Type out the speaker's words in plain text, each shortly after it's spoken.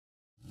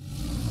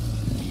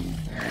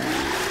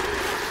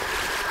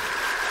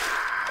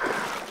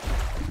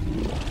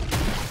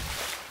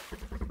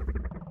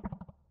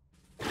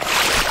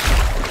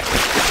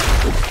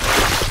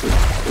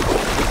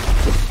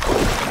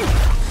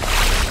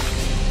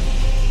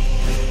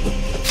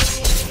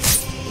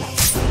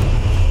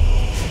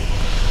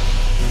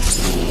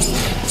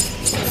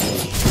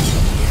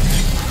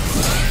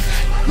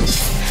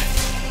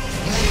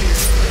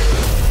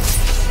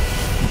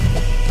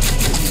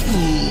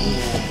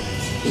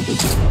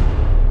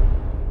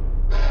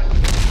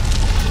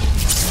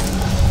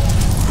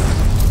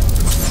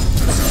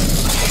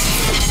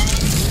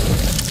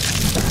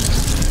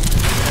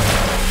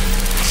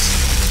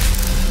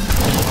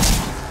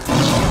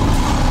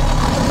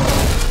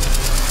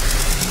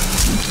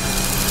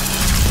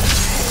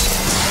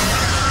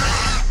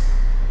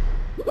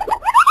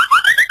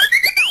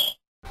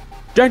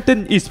trang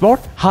tin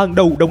eSports hàng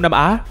đầu Đông Nam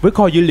Á với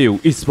kho dữ liệu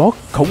eSports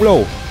khổng lồ,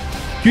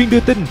 chuyên đưa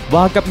tin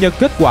và cập nhật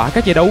kết quả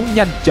các giải đấu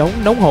nhanh chóng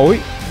nóng hổi.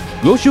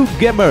 Gosu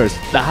Gamers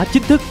đã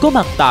chính thức có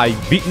mặt tại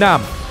Việt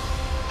Nam.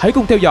 Hãy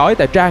cùng theo dõi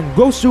tại trang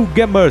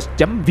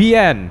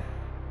gosugamers.vn.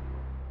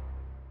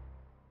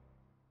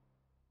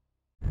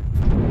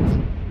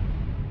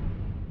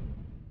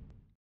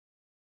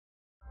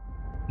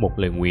 Một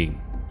lời nguyền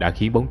đã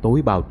khiến bóng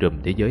tối bao trùm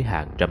thế giới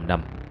hàng trăm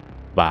năm,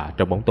 và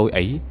trong bóng tối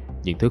ấy,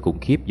 những thứ khủng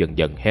khiếp dần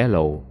dần hé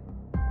lộ.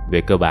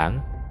 Về cơ bản,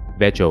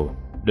 Vigil,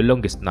 The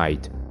Longest Night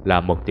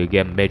là một tựa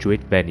game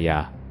Metroidvania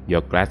do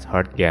Glass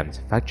Heart Games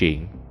phát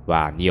triển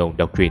và Neon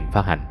Doctrine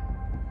phát hành.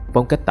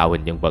 Phong cách tạo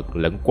hình nhân vật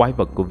lẫn quái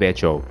vật của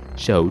Vigil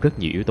sở hữu rất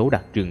nhiều yếu tố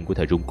đặc trưng của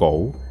thời Trung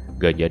Cổ,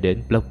 gợi nhớ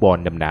đến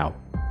Bloodborne năm nào.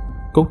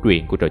 Cốt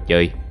truyện của trò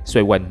chơi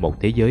xoay quanh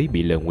một thế giới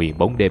bị lời nguyền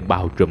bóng đêm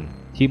bao trùm,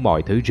 khiến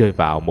mọi thứ rơi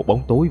vào một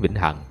bóng tối vĩnh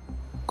hằng.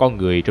 Con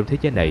người trong thế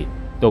giới này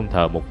tôn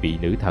thờ một vị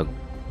nữ thần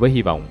với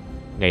hy vọng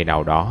ngày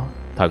nào đó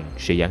thần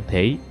sẽ giáng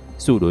thế,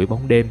 xua đuổi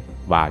bóng đêm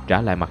và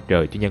trả lại mặt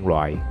trời cho nhân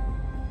loại.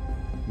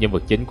 Nhân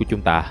vật chính của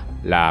chúng ta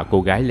là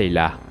cô gái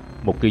Layla,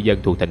 một cư dân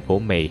thuộc thành phố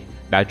May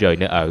đã rời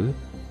nơi ở,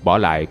 bỏ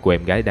lại cô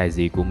em gái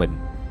Daisy của mình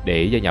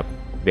để gia nhập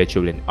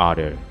Vigilant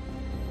Order.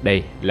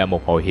 Đây là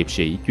một hội hiệp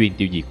sĩ chuyên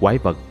tiêu diệt quái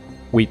vật,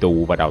 quy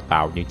tụ và đào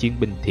tạo những chiến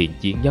binh thiện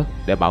chiến nhất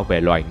để bảo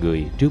vệ loài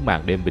người trước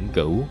màn đêm vĩnh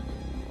cửu.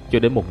 Cho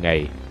đến một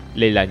ngày,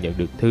 Layla nhận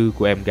được thư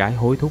của em gái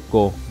hối thúc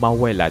cô mau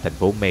quay lại thành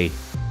phố May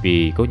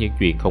vì có những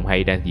chuyện không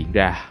hay đang diễn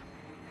ra.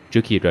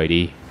 Trước khi rời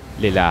đi,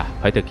 Layla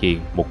phải thực hiện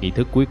một nghi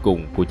thức cuối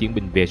cùng của chiến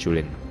binh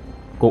Vigilant.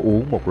 Cô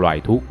uống một loại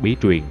thuốc bí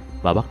truyền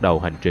và bắt đầu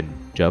hành trình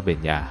trở về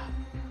nhà.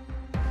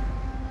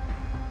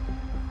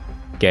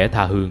 Kẻ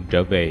tha hương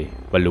trở về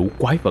và lũ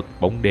quái vật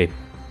bóng đêm.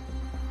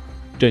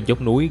 Trên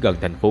dốc núi gần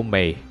thành phố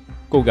May,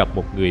 cô gặp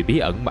một người bí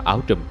ẩn mặc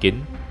áo trùm kín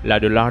là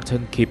The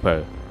Lantern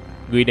Keeper.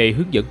 Người này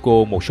hướng dẫn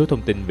cô một số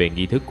thông tin về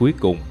nghi thức cuối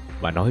cùng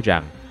và nói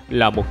rằng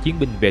là một chiến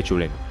binh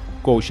Vigilant,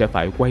 cô sẽ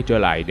phải quay trở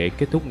lại để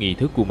kết thúc nghi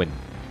thức của mình.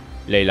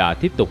 Layla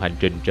tiếp tục hành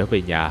trình trở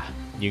về nhà,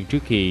 nhưng trước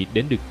khi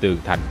đến được tường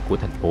thành của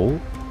thành phố,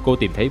 cô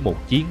tìm thấy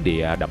một chiến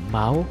địa đẫm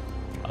máu.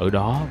 Ở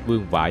đó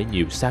vương vãi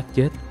nhiều xác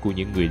chết của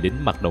những người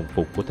lính mặc đồng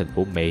phục của thành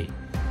phố May.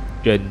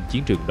 Trên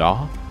chiến trường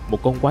đó, một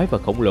con quái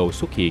vật khổng lồ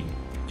xuất hiện,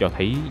 cho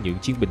thấy những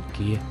chiến binh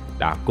kia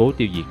đã cố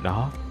tiêu diệt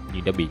nó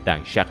nhưng đã bị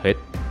tàn sát hết.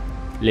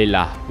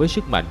 Layla với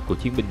sức mạnh của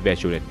chiến binh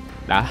Vigilant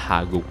đã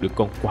hạ gục được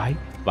con quái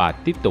và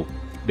tiếp tục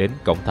đến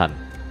cổng thành.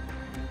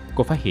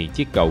 Cô phát hiện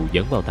chiếc cầu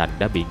dẫn vào thành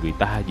đã bị người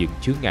ta dựng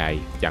chướng ngại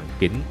chặn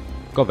kín,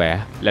 có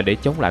vẻ là để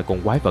chống lại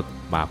con quái vật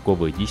mà cô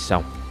vừa giết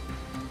xong.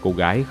 Cô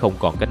gái không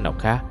còn cách nào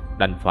khác,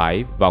 đành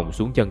phải vòng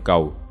xuống chân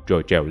cầu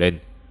rồi trèo lên.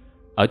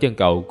 Ở chân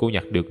cầu, cô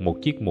nhặt được một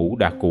chiếc mũ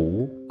đã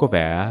cũ, có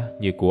vẻ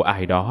như của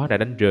ai đó đã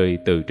đánh rơi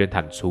từ trên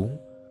thành xuống.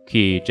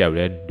 Khi trèo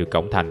lên được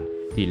cổng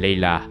thành thì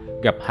Layla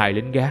gặp hai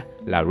lính gác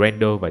là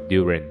Randall và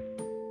Duran.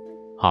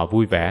 Họ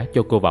vui vẻ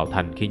cho cô vào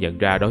thành khi nhận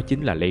ra đó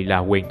chính là Layla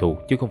quen thuộc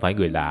chứ không phải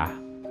người lạ.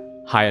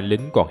 Hai anh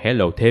lính còn hé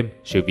lộ thêm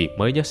sự việc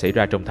mới nhất xảy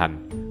ra trong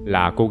thành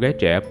là cô gái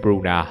trẻ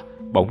Bruna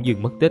bỗng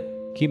dưng mất tích,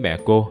 khiến mẹ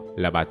cô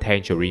là bà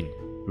Tangerine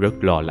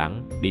rất lo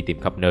lắng đi tìm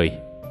khắp nơi.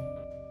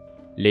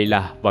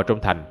 Layla vào trong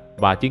thành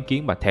và chứng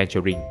kiến bà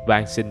Tangerine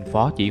van xin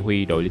phó chỉ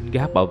huy đội lính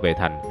gác bảo vệ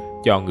thành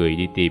cho người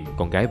đi tìm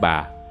con gái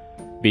bà.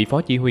 Vị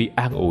phó chỉ huy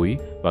an ủi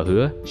và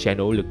hứa sẽ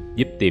nỗ lực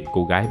giúp tìm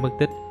cô gái mất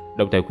tích,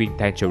 đồng thời khuyên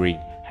Tangerine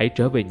hãy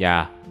trở về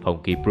nhà phòng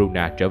khi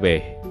Bruna trở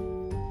về.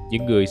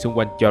 Những người xung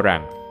quanh cho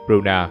rằng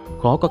Bruna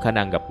khó có khả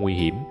năng gặp nguy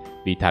hiểm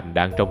vì thành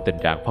đang trong tình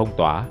trạng phong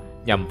tỏa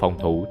nhằm phòng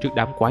thủ trước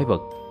đám quái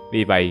vật.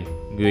 Vì vậy,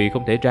 người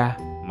không thể ra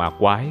mà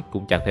quái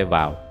cũng chẳng thể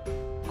vào.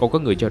 Còn có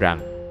người cho rằng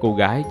cô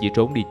gái chỉ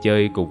trốn đi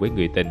chơi cùng với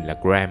người tình là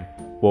Graham,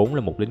 vốn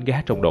là một lính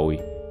gác trong đội.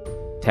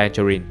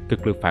 Tangerine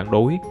cực lực phản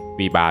đối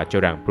vì bà cho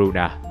rằng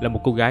Bruna là một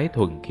cô gái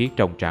thuần khiết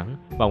trong trắng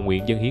và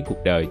nguyện dâng hiến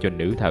cuộc đời cho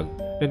nữ thần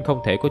nên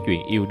không thể có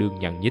chuyện yêu đương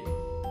nhăng nhít.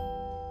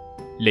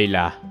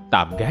 Layla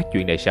tạm gác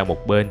chuyện này sang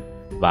một bên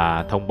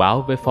và thông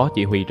báo với phó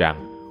chỉ huy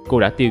rằng cô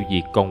đã tiêu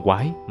diệt con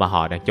quái mà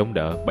họ đang chống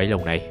đỡ bấy lâu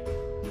nay.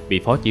 Vị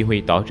phó chỉ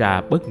huy tỏ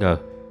ra bất ngờ,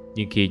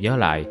 nhưng khi nhớ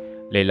lại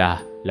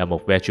Layla là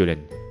một Vigilant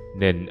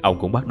nên ông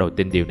cũng bắt đầu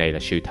tin điều này là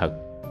sự thật.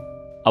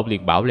 Ông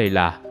liền bảo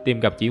Layla tìm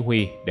gặp chỉ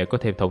huy để có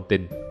thêm thông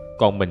tin,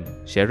 còn mình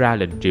sẽ ra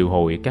lệnh triệu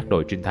hồi các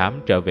đội trinh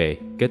thám trở về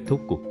kết thúc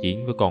cuộc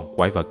chiến với con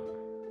quái vật.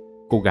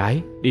 Cô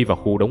gái đi vào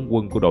khu đóng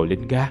quân của đội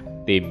lính gác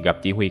tìm gặp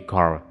chỉ huy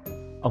Carl.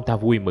 Ông ta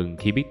vui mừng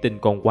khi biết tin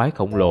con quái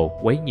khổng lồ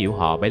quấy nhiễu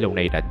họ bấy lâu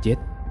nay đã chết.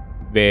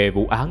 Về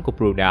vụ án của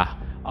Bruna,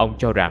 ông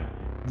cho rằng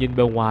nhìn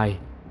bên ngoài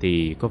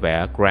thì có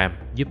vẻ Graham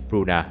giúp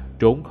Bruna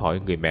trốn khỏi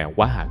người mẹ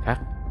quá hà khắc.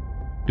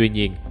 Tuy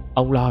nhiên,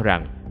 ông lo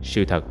rằng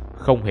sự thật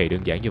không hề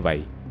đơn giản như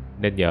vậy,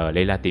 nên nhờ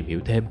Layla tìm hiểu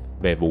thêm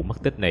về vụ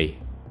mất tích này.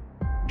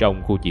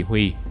 Trong khu chỉ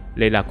huy,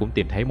 Layla cũng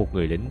tìm thấy một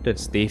người lính tên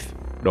Steve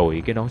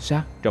đội cái nón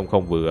sắt trông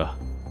không vừa.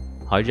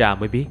 Hỏi ra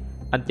mới biết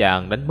anh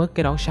chàng đánh mất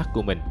cái nón sắt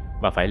của mình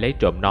và phải lấy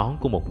trộm nón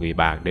của một người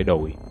bạn để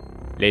đội.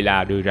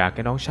 Layla đưa ra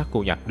cái nón sắt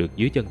cô nhặt được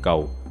dưới chân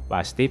cầu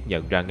và Steve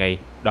nhận ra ngay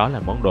đó là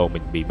món đồ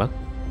mình bị mất.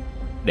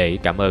 Để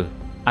cảm ơn,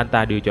 anh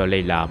ta đưa cho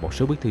Layla một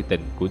số bức thư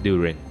tình của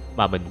Duran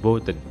mà mình vô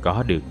tình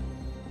có được.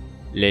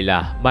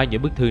 Layla mang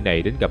những bức thư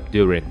này đến gặp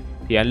Duran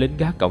thì anh lính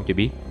gác cổng cho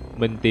biết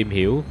mình tìm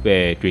hiểu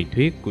về truyền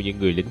thuyết của những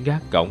người lính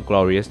gác cổng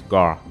Glorious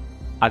Gore.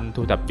 Anh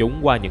thu thập chúng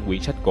qua những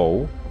quyển sách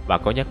cổ và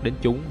có nhắc đến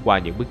chúng qua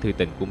những bức thư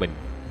tình của mình.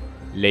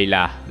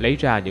 Layla lấy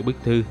ra những bức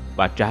thư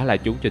và trả lại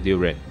chúng cho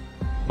Duran.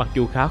 Mặc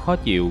dù khá khó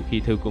chịu khi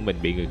thư của mình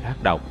bị người khác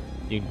đọc,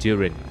 nhưng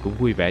Duran cũng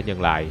vui vẻ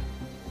nhận lại.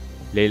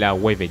 Layla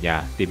quay về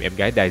nhà tìm em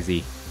gái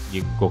Daisy,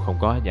 nhưng cô không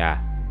có ở nhà.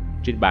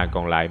 Trên bàn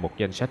còn lại một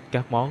danh sách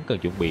các món cần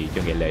chuẩn bị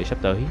cho ngày lễ sắp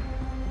tới.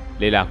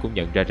 Layla cũng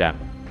nhận ra rằng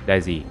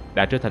Daisy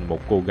đã trở thành một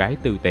cô gái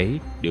tư tế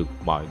được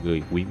mọi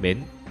người quý mến.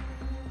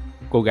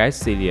 Cô gái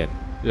Cillian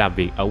làm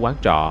việc ở quán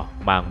trọ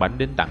mang bánh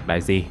đến tặng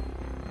Daisy.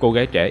 Cô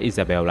gái trẻ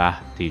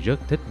Isabella thì rất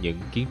thích những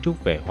kiến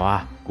trúc về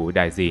hoa của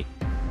Daisy.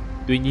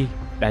 Tuy nhiên,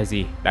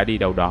 Daisy đã đi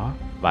đâu đó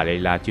và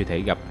Layla chưa thể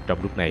gặp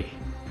trong lúc này.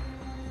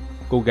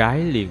 Cô gái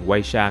liền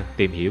quay sang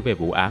tìm hiểu về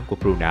vụ án của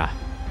Bruna.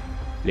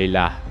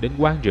 Layla đến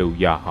quán rượu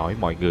dò hỏi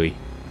mọi người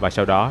và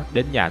sau đó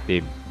đến nhà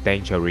tìm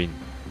Tangerine.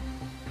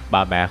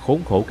 Bà mẹ khốn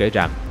khổ kể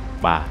rằng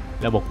bà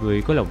là một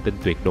người có lòng tin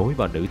tuyệt đối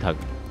vào nữ thần.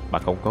 Bà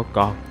không có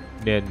con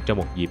nên trong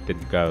một dịp tình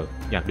cờ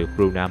nhặt được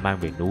Bruna mang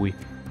về nuôi.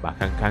 Bà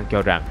khăng khăng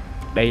cho rằng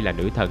đây là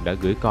nữ thần đã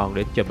gửi con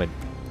đến cho mình.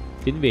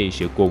 Chính vì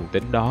sự cuồng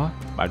tín đó,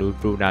 bà nuôi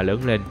Bruna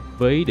lớn lên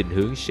với định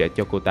hướng sẽ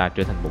cho cô ta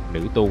trở thành một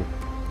nữ tu.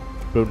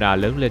 Bruna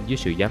lớn lên dưới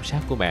sự giám sát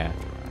của mẹ.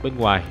 Bên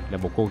ngoài là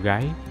một cô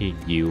gái hiền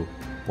dịu,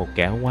 một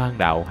kẻ ngoan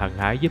đạo hăng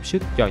hái giúp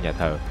sức cho nhà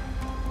thờ.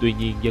 Tuy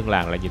nhiên dân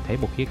làng lại nhìn thấy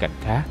một khía cạnh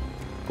khác.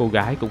 Cô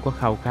gái cũng có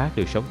khao khát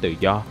được sống tự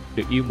do,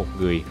 được yêu một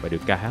người và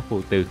được ca hát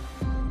vô tư.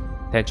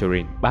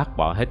 Tangerine bác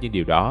bỏ hết những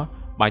điều đó.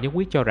 Bà nhất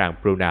quyết cho rằng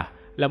Bruna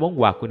là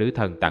món quà của nữ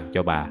thần tặng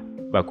cho bà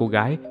và cô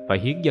gái phải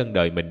hiến dâng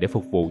đời mình để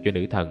phục vụ cho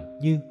nữ thần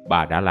như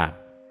bà đã làm.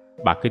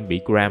 Bà khinh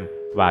bỉ Graham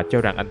và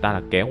cho rằng anh ta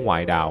là kẻ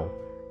ngoại đạo,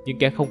 nhưng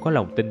kẻ không có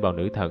lòng tin vào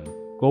nữ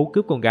thần cố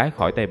cướp con gái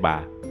khỏi tay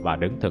bà và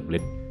đấng thần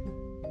linh.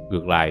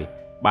 Ngược lại,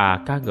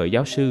 bà ca ngợi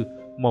giáo sư,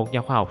 một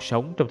nhà khoa học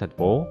sống trong thành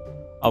phố.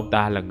 Ông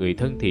ta là người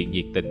thân thiện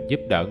nhiệt tình giúp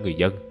đỡ người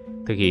dân,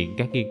 thực hiện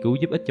các nghiên cứu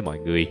giúp ích cho mọi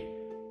người.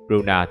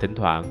 Bruna thỉnh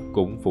thoảng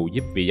cũng phụ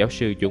giúp vị giáo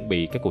sư chuẩn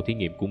bị các cuộc thí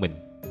nghiệm của mình.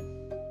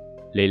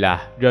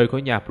 Layla rời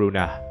khỏi nhà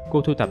Bruna.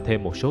 Cô thu thập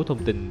thêm một số thông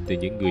tin từ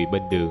những người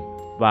bên đường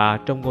và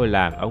trong ngôi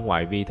làng ở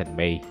ngoại vi thành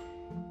May.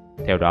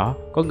 Theo đó,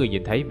 có người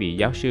nhìn thấy vị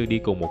giáo sư đi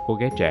cùng một cô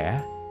gái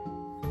trẻ.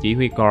 Chỉ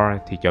huy Gore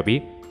thì cho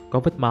biết có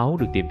vết máu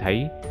được tìm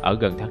thấy ở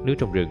gần thác nước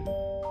trong rừng.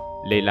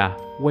 Layla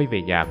quay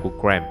về nhà của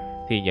Graham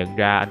thì nhận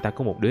ra anh ta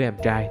có một đứa em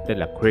trai tên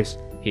là Chris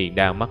hiện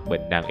đang mắc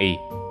bệnh nan y.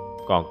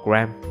 Còn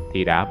Graham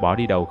thì đã bỏ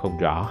đi đâu không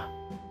rõ.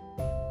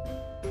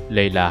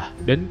 Layla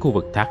đến khu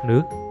vực thác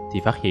nước thì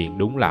phát hiện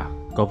đúng là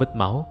có vết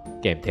máu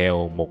kèm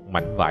theo một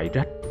mảnh vải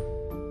rách.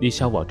 Đi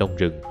sâu vào trong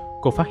rừng,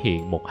 cô phát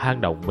hiện một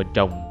hang động bên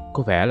trong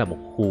có vẻ là một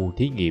khu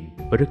thí nghiệm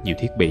với rất nhiều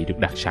thiết bị được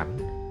đặt sẵn.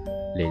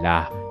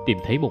 Layla tìm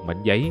thấy một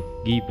mảnh giấy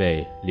ghi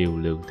về liều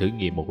lượng thử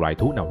nghiệm một loại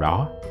thuốc nào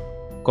đó.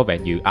 Có vẻ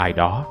như ai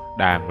đó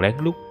đang lén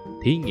lút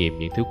thí nghiệm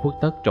những thứ khuất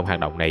tất trong hang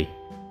động này.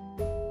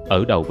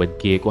 Ở đầu bên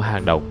kia của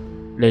hang động,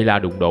 Layla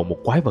đụng độ một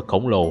quái vật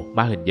khổng lồ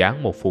mang hình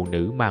dáng một phụ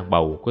nữ mang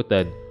bầu có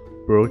tên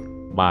Brood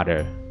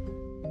Mother.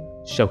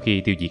 Sau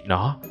khi tiêu diệt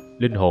nó,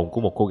 linh hồn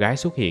của một cô gái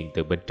xuất hiện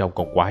từ bên trong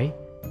con quái.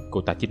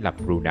 Cô ta chính là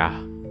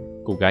Bruna.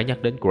 Cô gái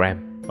nhắc đến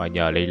Graham và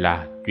nhờ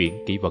Layla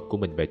chuyển kỷ vật của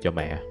mình về cho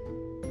mẹ.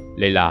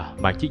 Layla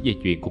mang chiếc dây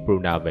chuyền của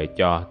Bruna về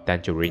cho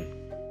Tangerine.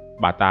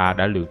 Bà ta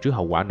đã lường trước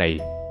hậu quả này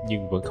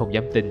nhưng vẫn không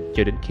dám tin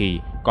cho đến khi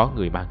có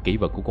người mang kỷ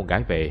vật của con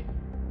gái về.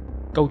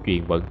 Câu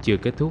chuyện vẫn chưa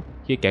kết thúc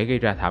khi kẻ gây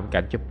ra thảm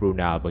cảnh cho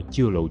Bruna vẫn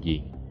chưa lộ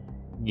diện.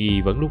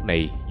 Nghi vấn lúc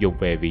này dồn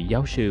về vị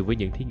giáo sư với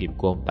những thí nghiệm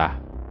của ông ta.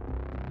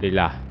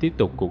 Layla tiếp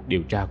tục cuộc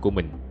điều tra của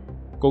mình.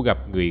 Cô gặp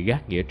người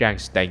gác nghĩa trang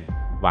Stein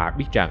và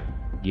biết rằng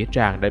nghĩa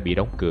trang đã bị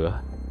đóng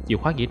cửa, chìa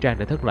khóa nghĩa trang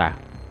đã thất lạc.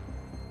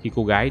 Khi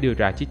cô gái đưa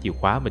ra chiếc chìa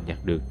khóa mình nhặt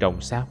được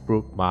trong xác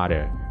Brood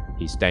Mother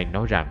thì Stein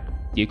nói rằng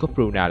chỉ có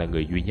Bruna là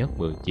người duy nhất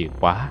mượn chìa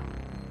khóa.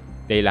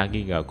 Layla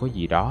nghi ngờ có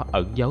gì đó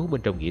ẩn giấu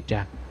bên trong nghĩa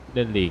trang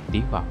nên liền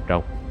tiến vào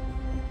trong.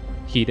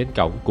 Khi đến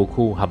cổng của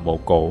khu hầm mộ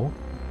cổ,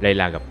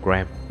 Layla gặp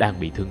Graham đang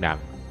bị thương nặng.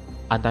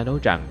 Anh ta nói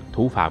rằng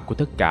thủ phạm của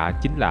tất cả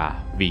chính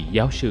là vị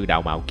giáo sư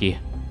đạo mạo kia.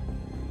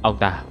 Ông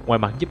ta ngoài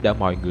mặt giúp đỡ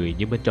mọi người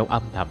nhưng bên trong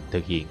âm thầm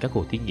thực hiện các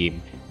cuộc thí nghiệm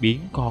biến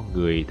con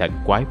người thành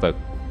quái vật.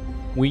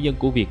 Nguyên nhân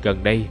của việc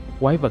gần đây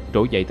quái vật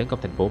trỗi dậy tấn công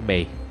thành phố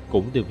May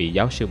cũng từ vị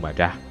giáo sư mà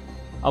ra.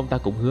 Ông ta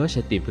cũng hứa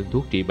sẽ tìm phương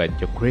thuốc trị bệnh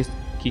cho Chris,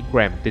 khiến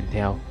Graham tin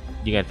theo,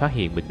 nhưng anh phát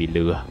hiện mình bị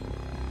lừa.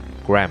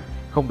 Graham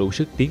không đủ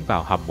sức tiến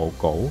vào hầm mộ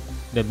cổ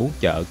nên muốn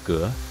chờ ở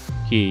cửa.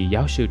 Khi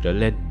giáo sư trở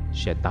lên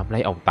sẽ tóm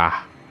lấy ông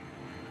ta.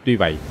 Tuy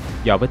vậy,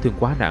 do vết thương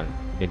quá nặng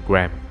nên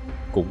Graham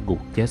cũng gục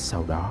chết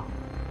sau đó.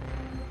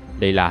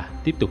 Layla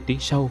tiếp tục tiến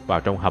sâu vào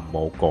trong hầm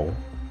mộ cổ.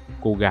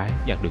 Cô gái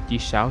nhặt được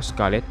chiếc sáo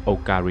Scarlet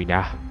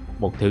Ocarina,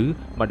 một thứ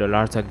mà The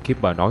Larsen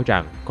Keeper nói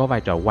rằng có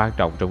vai trò quan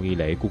trọng trong nghi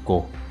lễ của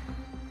cô.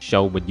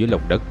 Sâu bên dưới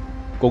lòng đất,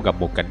 cô gặp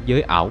một cảnh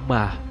giới ảo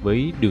ma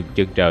với đường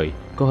chân trời,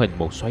 có hình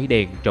một xoáy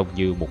đen trông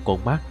như một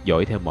con mắt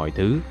dõi theo mọi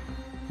thứ.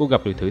 Cô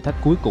gặp được thử thách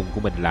cuối cùng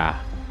của mình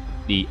là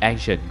The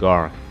Ancient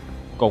Guard,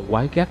 con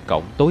quái gác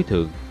cổng tối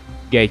thượng.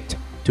 Gate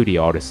to the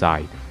Other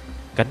Side,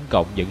 cánh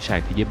cổng dẫn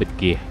sang thế giới bên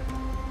kia.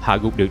 Hạ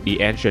gục được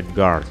The Ancient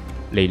Guard,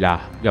 Layla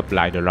gặp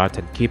lại The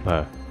Lantern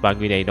Keeper và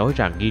người này nói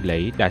rằng nghi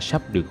lễ đã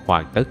sắp được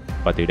hoàn tất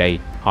và từ đây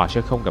họ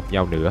sẽ không gặp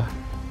nhau nữa.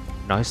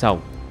 Nói xong,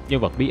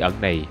 nhân vật bí ẩn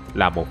này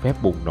làm một phép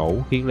bùng nổ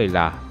khiến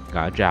Layla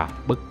ngã ra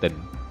bất tỉnh.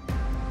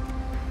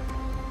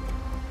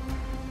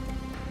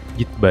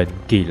 Dịch bệnh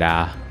kỳ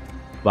lạ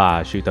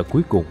và sự thật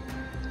cuối cùng.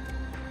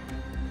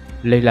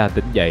 Layla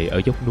tỉnh dậy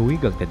ở dốc núi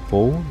gần thành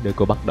phố nơi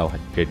cô bắt đầu hành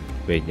trình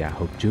về nhà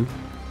hôm trước.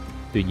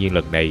 Tuy nhiên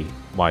lần này,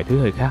 mọi thứ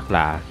hơi khác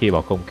lạ khi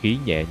bầu không khí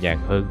nhẹ nhàng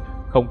hơn,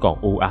 không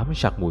còn u ám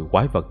sặc mùi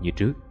quái vật như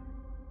trước.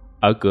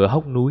 Ở cửa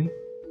hốc núi,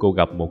 cô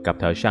gặp một cặp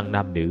thợ săn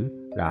nam nữ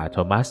là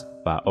Thomas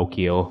và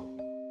Okio.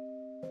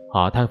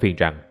 Họ than phiền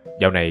rằng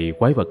dạo này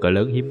quái vật cỡ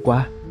lớn hiếm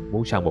quá,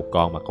 muốn săn một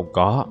con mà không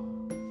có.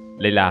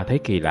 Layla thấy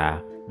kỳ lạ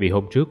vì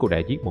hôm trước cô đã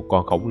giết một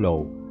con khổng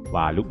lồ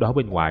và lúc đó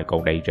bên ngoài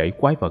còn đầy rẫy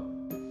quái vật.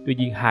 Tuy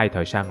nhiên hai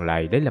thợ săn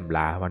lại lấy làm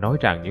lạ và nói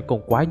rằng những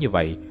con quái như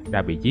vậy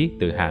đã bị giết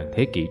từ hàng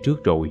thế kỷ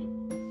trước rồi.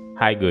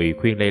 Hai người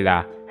khuyên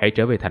Layla hãy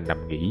trở về thành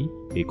nằm nghỉ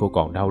vì cô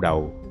còn đau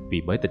đầu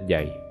vì mới tỉnh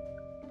dậy.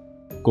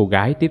 Cô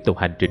gái tiếp tục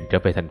hành trình trở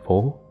về thành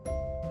phố.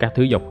 Các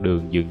thứ dọc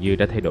đường dường như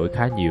đã thay đổi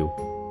khá nhiều.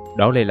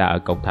 Đón Layla ở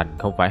cổng thành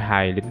không phải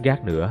hai lính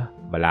gác nữa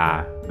mà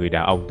là người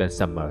đàn ông tên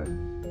Summer.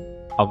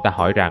 Ông ta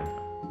hỏi rằng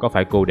có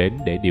phải cô đến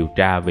để điều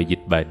tra về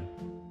dịch bệnh.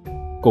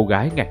 Cô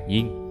gái ngạc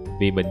nhiên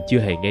vì mình chưa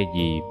hề nghe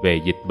gì về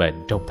dịch bệnh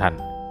trong thành.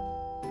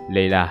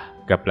 Layla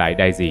gặp lại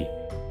Daisy,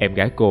 em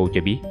gái cô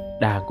cho biết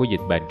đang có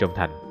dịch bệnh trong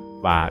thành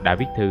và đã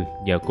viết thư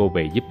nhờ cô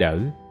về giúp đỡ.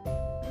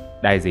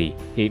 Daisy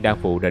hiện đang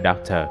phụ The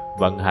Doctor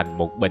vận hành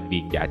một bệnh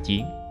viện dã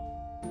chiến.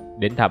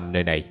 Đến thăm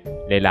nơi này,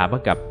 Layla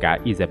bắt gặp cả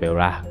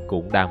Isabella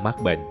cũng đang mắc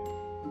bệnh.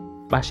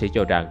 Bác sĩ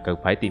cho rằng cần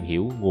phải tìm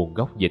hiểu nguồn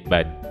gốc dịch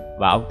bệnh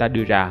và ông ta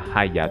đưa ra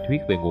hai giả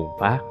thuyết về nguồn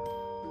phát.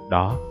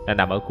 Đó là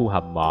nằm ở khu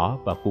hầm mỏ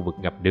và khu vực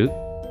ngập nước.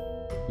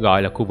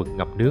 Gọi là khu vực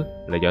ngập nước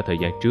là do thời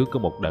gian trước có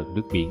một đợt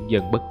nước biển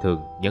dâng bất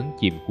thường nhấn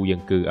chìm khu dân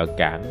cư ở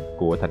cảng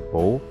của thành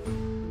phố.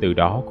 Từ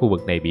đó khu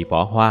vực này bị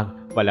bỏ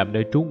hoang và làm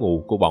nơi trú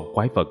ngụ của bọn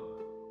quái vật.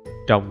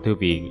 Trong thư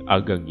viện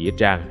ở gần nghĩa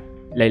trang,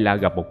 Layla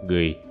gặp một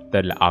người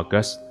tên là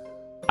August.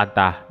 Anh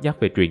ta nhắc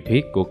về truyền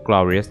thuyết của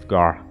Glorious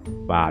God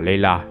và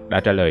Layla đã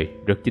trả lời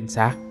rất chính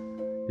xác.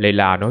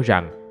 Layla nói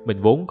rằng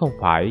mình vốn không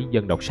phải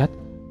dân đọc sách,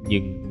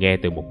 nhưng nghe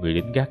từ một người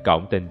lính gác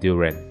cổng tên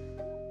Duran.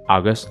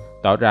 August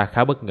tỏ ra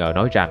khá bất ngờ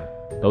nói rằng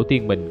tổ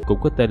tiên mình cũng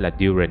có tên là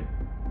Duran.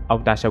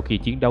 Ông ta sau khi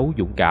chiến đấu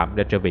dũng cảm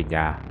đã trở về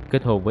nhà,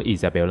 kết hôn với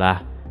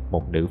Isabella,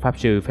 một nữ pháp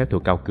sư phép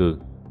thuật cao cường.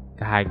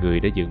 Cả hai người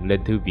đã dựng lên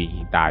thư viện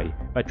hiện tại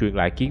và truyền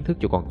lại kiến thức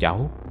cho con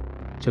cháu.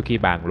 Sau khi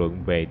bàn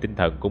luận về tinh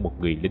thần của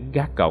một người lính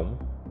gác cổng,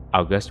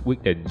 August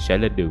quyết định sẽ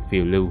lên đường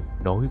phiêu lưu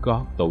nối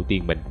gót tổ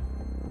tiên mình.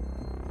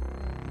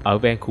 Ở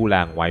ven khu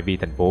làng ngoại vi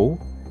thành phố,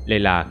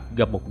 Layla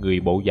gặp một người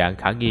bộ dạng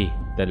khả nghi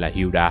tên là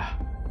Hilda.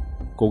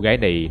 Cô gái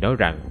này nói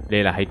rằng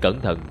Layla hãy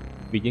cẩn thận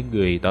vì những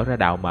người tỏ ra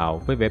đạo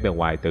mạo với vẻ bề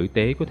ngoài tử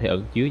tế có thể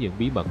ẩn chứa những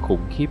bí mật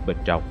khủng khiếp bên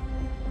trong.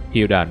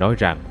 Hilda nói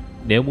rằng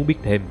nếu muốn biết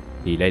thêm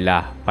thì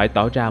Layla phải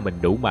tỏ ra mình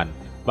đủ mạnh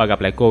và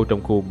gặp lại cô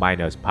trong khu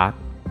Miners Park.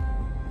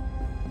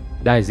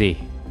 Daisy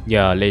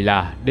nhờ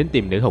Layla đến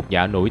tìm nữ học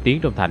giả nổi tiếng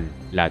trong thành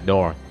là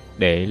Dawn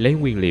để lấy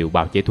nguyên liệu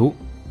bào chế thuốc.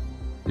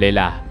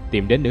 Layla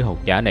tìm đến nữ học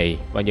giả này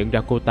và nhận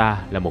ra cô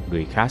ta là một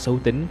người khá xấu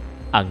tính,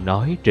 ăn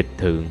nói trịch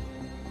thượng.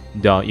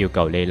 Dawn yêu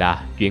cầu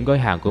Layla chuyển gói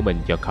hàng của mình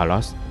cho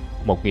Carlos,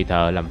 một người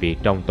thợ làm việc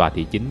trong tòa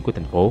thị chính của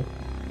thành phố.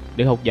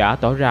 Nữ học giả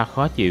tỏ ra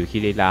khó chịu khi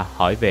Layla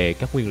hỏi về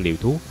các nguyên liệu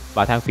thuốc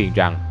và than phiền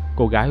rằng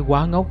cô gái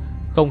quá ngốc,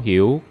 không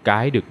hiểu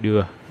cái được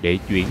đưa để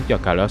chuyển cho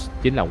Carlos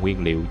chính là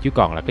nguyên liệu chứ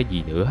còn là cái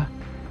gì nữa.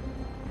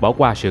 Bỏ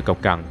qua sự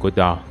cộc cằn của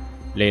Dawn,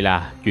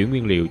 Layla chuyển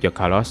nguyên liệu cho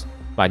Carlos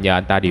và nhờ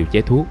anh ta điều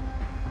chế thuốc.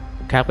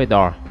 Khác với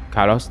Dawn,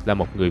 Carlos là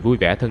một người vui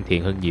vẻ thân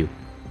thiện hơn nhiều.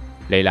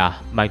 Layla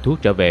mang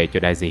thuốc trở về cho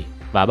Daisy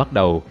và bắt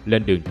đầu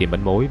lên đường tìm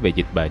manh mối về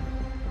dịch bệnh.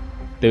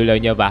 Từ lời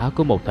nhờ vả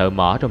của một thợ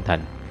mỏ trong thành,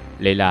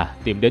 Layla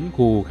tìm đến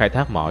khu khai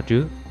thác mỏ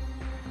trước.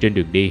 Trên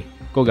đường đi,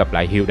 cô gặp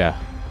lại Hilda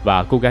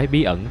và cô gái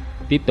bí ẩn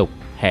tiếp tục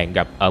hẹn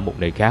gặp ở một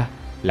nơi khác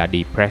là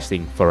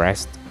Depressing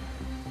Forest.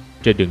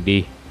 Trên đường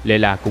đi,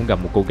 Layla cũng gặp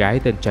một cô gái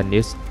tên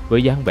Janice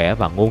với dáng vẻ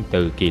và ngôn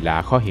từ kỳ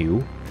lạ khó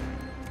hiểu.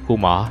 Khu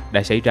mỏ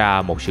đã xảy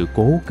ra một sự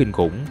cố kinh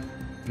khủng.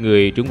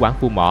 Người trưởng quản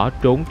khu mỏ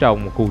trốn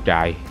trong khu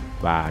trại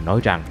và nói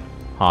rằng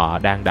họ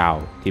đang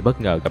đào thì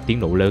bất ngờ gặp tiếng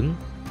nổ lớn.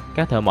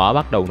 Các thợ mỏ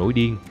bắt đầu nổi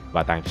điên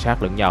và tàn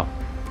sát lẫn nhau.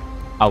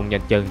 Ông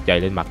nhanh chân chạy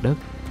lên mặt đất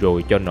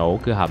rồi cho nổ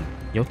cửa hầm,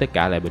 nhốt tất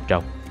cả lại bên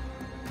trong.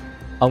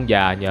 Ông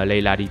già nhờ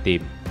Layla đi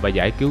tìm và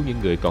giải cứu những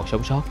người còn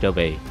sống sót trở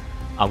về.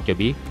 Ông cho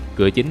biết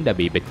cửa chính đã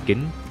bị bịt kín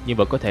nhưng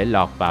vẫn có thể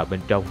lọt vào bên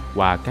trong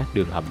qua các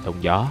đường hầm thông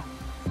gió.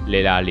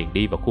 Layla liền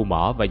đi vào khu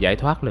mỏ và giải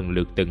thoát lần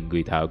lượt từng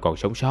người thợ còn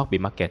sống sót bị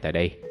mắc kẹt tại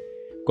đây.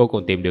 Cô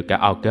còn tìm được cả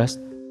August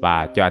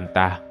và cho anh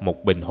ta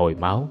một bình hồi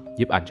máu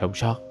giúp anh sống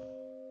sót.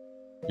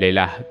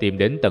 Layla tìm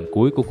đến tầng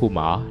cuối của khu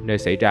mỏ nơi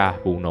xảy ra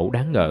vụ nổ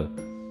đáng ngờ.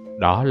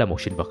 Đó là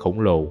một sinh vật khổng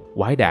lồ,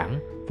 quái đản,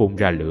 phun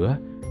ra lửa,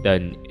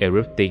 tên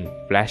Erupting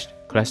Flash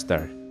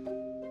Cluster.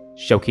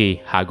 Sau khi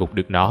hạ gục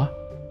được nó,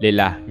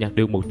 Layla nhặt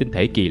được một tinh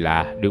thể kỳ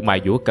lạ được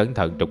mài dũa cẩn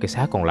thận trong cái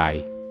xác còn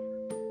lại.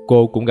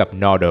 Cô cũng gặp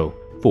Nordal,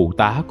 phụ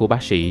tá của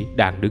bác sĩ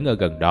đang đứng ở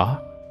gần đó.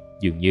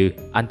 Dường như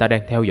anh ta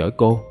đang theo dõi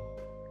cô.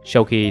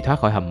 Sau khi thoát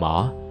khỏi hầm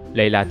mỏ,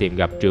 Layla tìm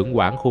gặp trưởng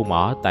quản khu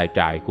mỏ tại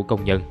trại của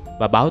công nhân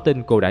và báo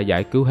tin cô đã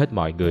giải cứu hết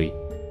mọi người.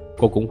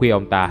 Cô cũng khuyên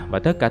ông ta và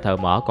tất cả thợ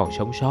mỏ còn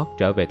sống sót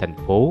trở về thành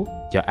phố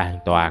cho an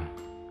toàn.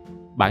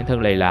 Bản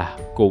thân Layla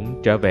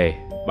cũng trở về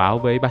báo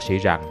với bác sĩ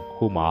rằng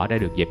khu mỏ đã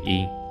được dẹp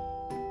yên.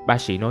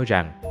 Bác sĩ nói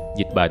rằng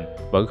dịch bệnh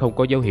vẫn không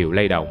có dấu hiệu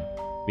lay động,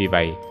 vì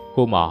vậy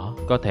khu mỏ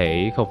có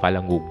thể không phải là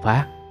nguồn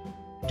phát.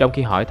 Trong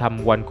khi hỏi thăm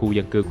quanh khu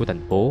dân cư của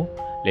thành phố,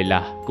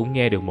 Layla cũng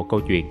nghe được một câu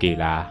chuyện kỳ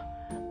lạ.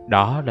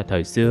 Đó là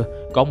thời xưa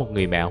có một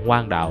người mẹ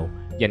ngoan đạo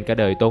dành cả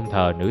đời tôn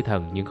thờ nữ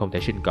thần nhưng không thể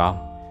sinh con.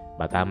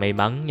 Bà ta may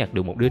mắn nhặt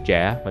được một đứa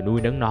trẻ và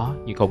nuôi nấng nó,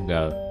 nhưng không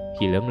ngờ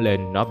khi lớn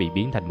lên nó bị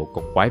biến thành một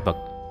con quái vật.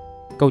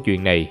 Câu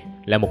chuyện này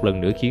lại một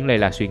lần nữa khiến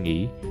Layla suy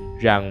nghĩ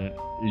rằng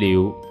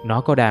liệu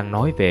nó có đang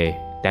nói về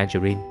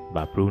Tangerine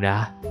và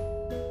Bruna.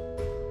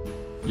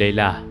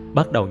 Layla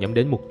bắt đầu nhắm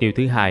đến mục tiêu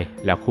thứ hai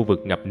là khu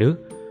vực ngập nước.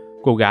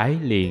 Cô gái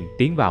liền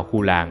tiến vào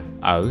khu làng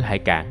ở hải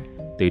cảng.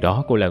 Từ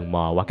đó cô lần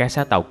mò qua các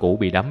xác tàu cũ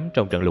bị đắm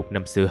trong trận lụt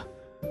năm xưa.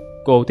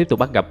 Cô tiếp tục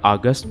bắt gặp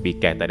August bị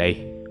kẹt tại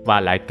đây và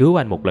lại cứu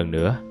anh một lần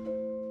nữa.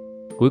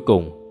 Cuối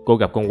cùng, cô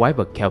gặp con quái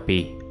vật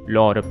Kelpie,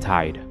 Lord of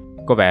Tide.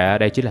 Có vẻ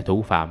đây chính là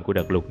thủ phạm của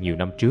đợt lụt nhiều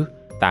năm trước,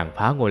 tàn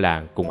phá ngôi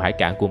làng cùng hải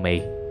cảng của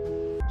May.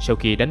 Sau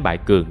khi đánh bại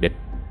cường địch,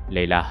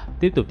 Layla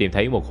tiếp tục tìm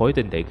thấy một khối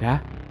tinh thể khác,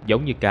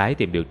 giống như cái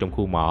tìm được trong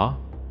khu mỏ.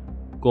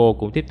 Cô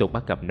cũng tiếp tục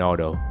bắt gặp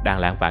Nordal đang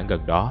lãng vãng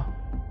gần đó.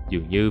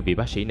 Dường như vị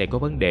bác sĩ này có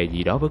vấn đề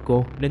gì đó với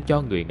cô nên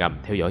cho người ngầm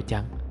theo dõi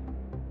chăng.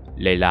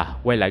 Layla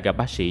quay lại gặp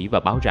bác sĩ và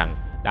báo rằng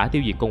đã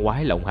tiêu diệt con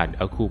quái lộng hành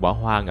ở khu bỏ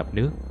hoa ngập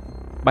nước.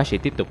 Bác sĩ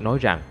tiếp tục nói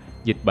rằng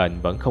dịch bệnh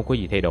vẫn không có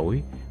gì thay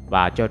đổi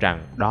và cho rằng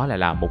đó lại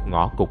là một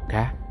ngõ cụt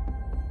khác.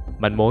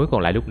 Manh mối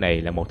còn lại lúc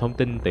này là một thông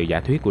tin từ giả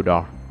thuyết của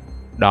Dor.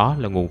 Đó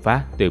là nguồn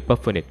phát từ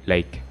Puffernet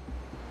Lake.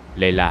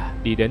 Layla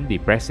đi đến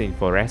Depressing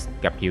Forest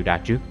gặp Hilda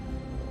trước.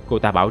 Cô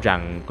ta bảo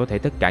rằng có thể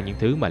tất cả những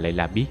thứ mà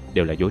Layla biết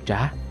đều là dối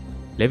trá.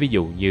 Lấy ví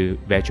dụ như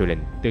Vigilant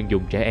từng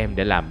dùng trẻ em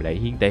để làm lễ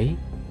hiến tế.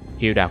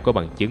 Hilda có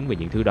bằng chứng về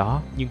những thứ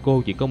đó, nhưng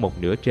cô chỉ có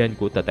một nửa trên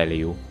của tờ tài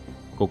liệu.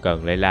 Cô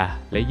cần Layla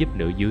lấy giúp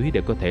nửa dưới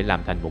để có thể làm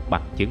thành một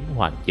bằng chứng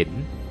hoàn chỉnh.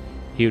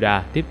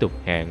 Hilda tiếp tục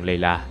hẹn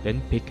Layla đến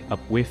Pick Up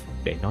With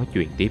để nói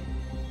chuyện tiếp.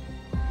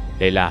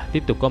 Layla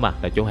tiếp tục có mặt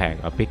tại chỗ hẹn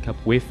ở Pick Up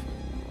With.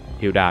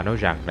 Hilda nói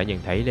rằng đã nhận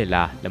thấy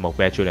Layla là một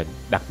Vigilant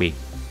đặc biệt,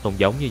 không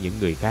giống như những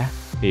người khác,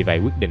 vì vậy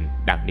quyết định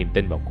đặt niềm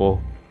tin vào cô.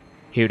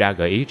 Hilda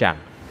gợi ý rằng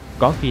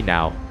có khi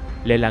nào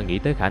Layla nghĩ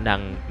tới khả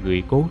năng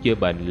người cố chữa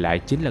bệnh lại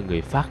chính là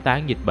người phát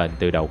tán dịch bệnh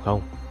từ đầu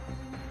không?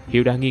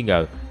 Hilda nghi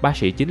ngờ bác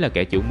sĩ chính là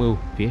kẻ chủ mưu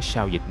phía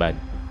sau dịch bệnh,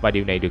 và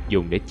điều này được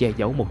dùng để che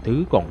giấu một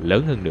thứ còn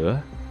lớn hơn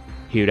nữa.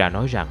 Hilda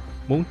nói rằng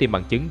muốn tìm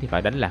bằng chứng thì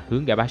phải đánh lạc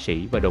hướng gã bác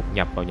sĩ và đột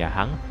nhập vào nhà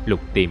hắn lục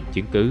tìm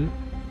chứng cứ.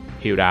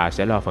 Hilda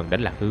sẽ lo phần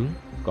đánh lạc hướng,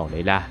 còn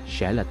Layla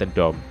sẽ là tên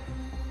trộm.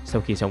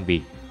 Sau khi xong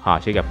việc, họ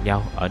sẽ gặp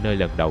nhau ở nơi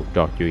lần đầu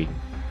trò chuyện.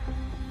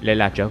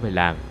 Layla trở về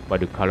làng và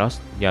được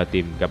Carlos nhờ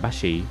tìm gặp bác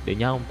sĩ để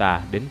nhớ ông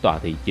ta đến tòa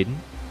thị chính.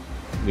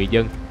 Người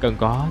dân cần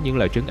có những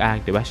lời trấn an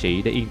từ bác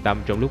sĩ để yên tâm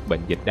trong lúc bệnh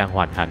dịch đang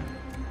hoành hành.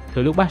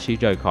 Từ lúc bác sĩ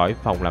rời khỏi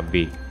phòng làm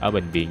việc ở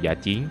bệnh viện dã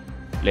chiến,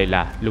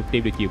 Layla lục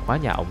tìm được chìa khóa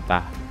nhà ông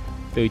ta.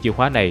 Từ chìa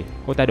khóa này,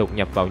 cô ta đột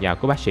nhập vào nhà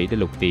của bác sĩ để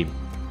lục tìm.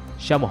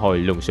 Sau một hồi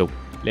lùng sục,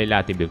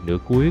 Layla tìm được nửa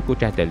cuối của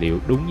trang tài liệu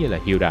đúng như là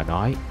Hilda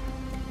nói.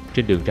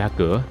 Trên đường ra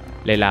cửa,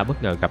 Layla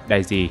bất ngờ gặp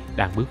Daisy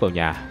đang bước vào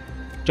nhà.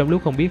 Trong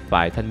lúc không biết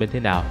phải thanh minh thế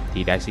nào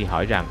thì Daisy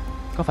hỏi rằng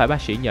có phải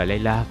bác sĩ nhờ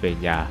Layla về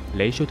nhà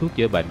lấy số thuốc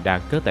chữa bệnh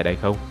đang cất tại đây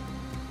không?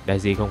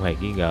 Daisy không hề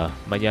nghi ngờ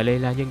mà nhờ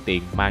Layla nhân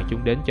tiện mang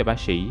chúng đến cho bác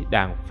sĩ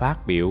đang phát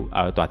biểu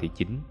ở tòa thị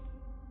chính.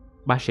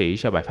 Bác sĩ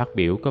sau bài phát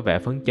biểu có vẻ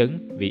phấn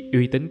chấn vì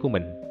uy tín của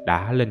mình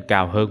đã lên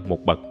cao hơn một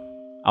bậc.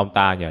 Ông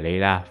ta nhờ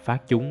Layla phát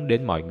chúng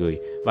đến mọi người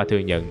và thừa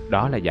nhận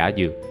đó là giả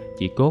dược,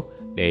 chỉ cốt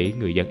để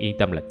người dân yên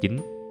tâm là chính.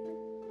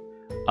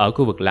 Ở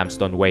khu vực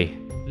Limestone Way,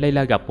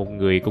 Layla gặp một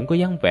người cũng có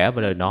dáng vẻ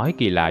và lời nói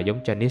kỳ lạ giống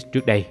Janice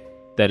trước đây,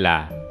 tên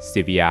là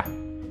Sylvia.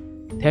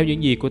 Theo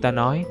những gì cô ta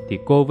nói thì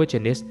cô với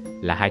Janice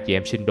là hai chị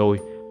em sinh đôi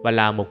và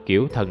là một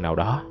kiểu thần nào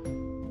đó.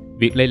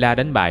 Việc Layla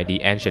đánh bại The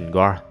Ancient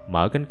Guard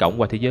mở cánh cổng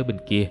qua thế giới bên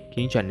kia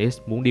khiến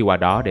Janice muốn đi qua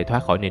đó để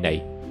thoát khỏi nơi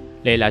này.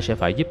 Layla sẽ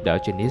phải giúp đỡ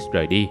Janice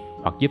rời đi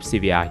hoặc giúp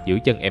Sylvia giữ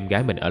chân em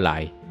gái mình ở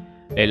lại.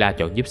 Layla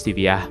chọn giúp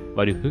Sylvia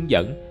và được hướng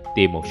dẫn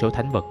tìm một số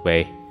thánh vật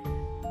về.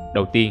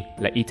 Đầu tiên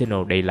là Eternal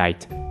Daylight,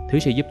 thứ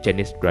sẽ giúp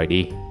Janice rời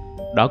đi.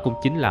 Đó cũng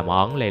chính là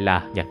món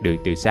Layla nhặt được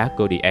từ xác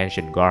của The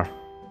Ancient Guard.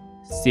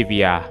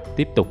 Sylvia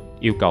tiếp tục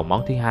yêu cầu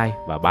món thứ hai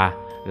và ba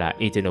là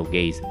Eternal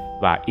Gaze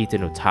và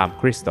Eternal Time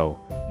Crystal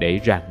để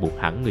ràng buộc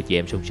hẳn người chị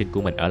em song sinh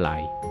của mình ở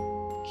lại.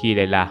 Khi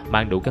Layla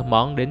mang đủ các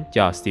món đến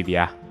cho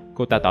Sylvia,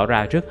 cô ta tỏ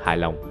ra rất hài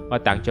lòng và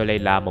tặng cho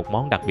Layla một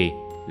món đặc biệt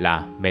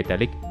là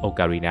Metallic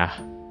Ocarina.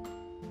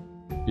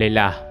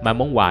 Layla mang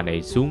món quà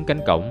này xuống cánh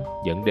cổng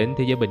dẫn đến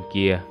thế giới bên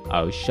kia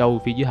ở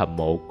sâu phía dưới hầm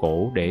mộ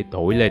cổ để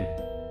thổi lên.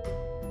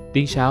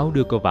 Tiếng sáo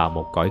đưa cô vào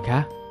một cõi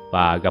khác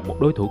và gặp một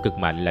đối thủ cực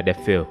mạnh là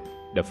Deathfield,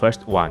 The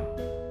First One.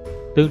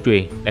 Tương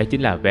truyền đây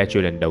chính là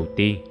Vigilant đầu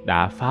tiên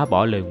đã phá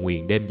bỏ lời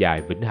nguyền đêm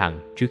dài vĩnh hằng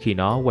trước khi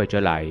nó quay trở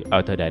lại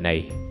ở thời đại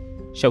này.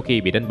 Sau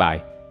khi bị đánh bại,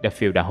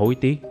 Duffield đã hối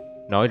tiếc,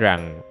 nói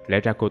rằng lẽ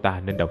ra cô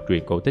ta nên đọc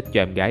truyện cổ tích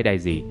cho em gái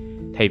Daisy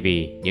thay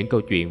vì những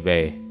câu chuyện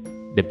về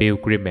The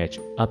Pilgrimage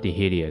of the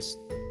Hideous.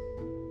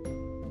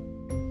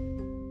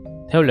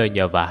 Theo lời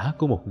nhờ vả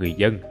của một người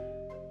dân,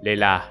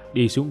 Layla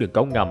đi xuống đường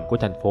cống ngầm của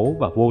thành phố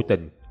và vô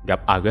tình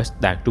gặp August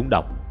đang trúng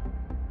độc.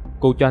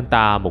 Cô cho anh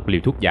ta một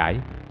liều thuốc giải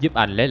giúp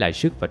anh lấy lại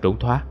sức và trốn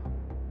thoát.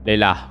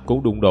 Layla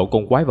cũng đụng độ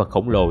con quái vật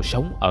khổng lồ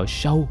sống ở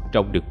sâu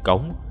trong đường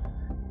cống.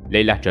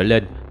 Layla trở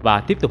lên và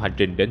tiếp tục hành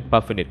trình đến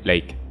Buffalo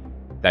Lake.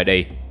 Tại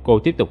đây, cô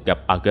tiếp tục gặp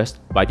August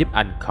và giúp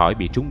anh khỏi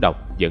bị trúng độc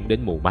dẫn đến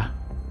mù mắt.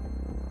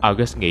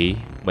 August nghĩ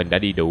mình đã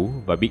đi đủ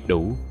và biết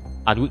đủ.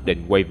 Anh quyết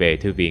định quay về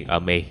thư viện ở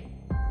May.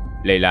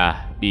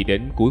 Layla đi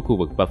đến cuối khu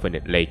vực Buffalo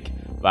Lake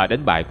và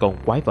đánh bại con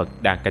quái vật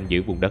đang canh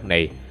giữ vùng đất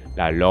này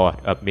là Lord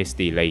of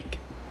Misty Lake.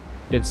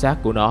 Trên xác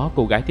của nó,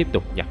 cô gái tiếp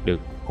tục nhặt được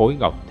khối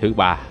ngọc thứ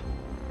 3.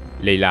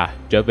 Layla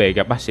trở về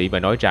gặp bác sĩ và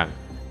nói rằng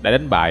đã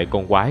đánh bại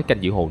con quái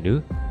canh giữ hồ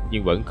nước,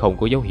 nhưng vẫn không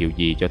có dấu hiệu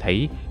gì cho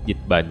thấy dịch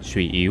bệnh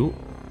suy yếu.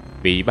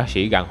 Vị bác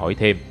sĩ gặng hỏi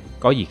thêm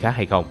có gì khác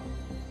hay không.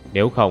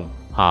 Nếu không,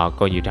 họ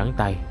coi như trắng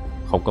tay,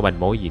 không có manh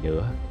mối gì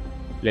nữa.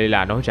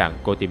 Layla nói rằng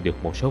cô tìm được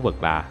một số vật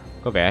lạ,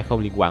 có vẻ không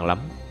liên quan lắm.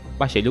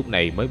 Bác sĩ lúc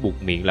này mới buộc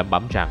miệng lẩm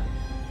bẩm rằng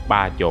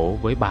 3 chỗ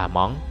với 3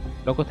 món,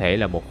 đó có thể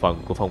là một phần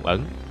của phong ấn.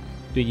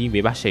 Tuy nhiên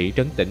vị bác sĩ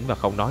trấn tĩnh và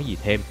không nói gì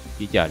thêm,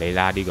 chỉ chờ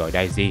Layla đi gọi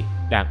Daisy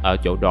đang ở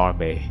chỗ Dor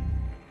về.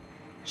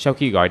 Sau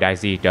khi gọi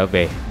Daisy trở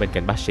về bên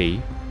cạnh bác sĩ,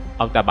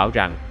 ông ta bảo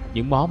rằng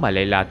những món mà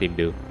Layla tìm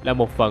được là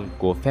một phần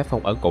của phép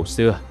phong ấn cổ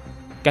xưa.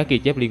 Các ghi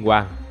chép liên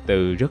quan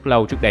từ rất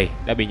lâu trước đây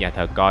đã bị nhà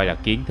thờ coi là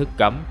kiến thức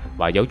cấm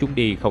và giấu chúng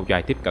đi không cho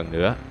ai tiếp cận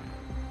nữa.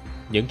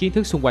 Những kiến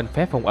thức xung quanh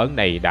phép phong ấn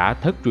này đã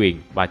thất truyền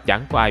và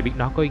chẳng có ai biết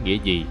nó có ý nghĩa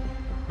gì.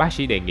 Bác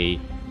sĩ đề nghị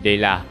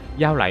Layla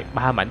giao lại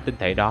 3 mảnh tinh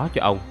thể đó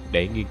cho ông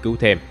để nghiên cứu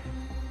thêm.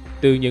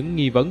 Từ những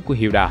nghi vấn của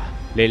Hilda,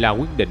 Layla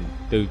quyết định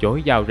từ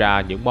chối giao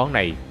ra những món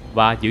này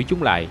và giữ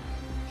chúng lại.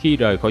 Khi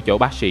rời khỏi chỗ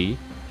bác sĩ,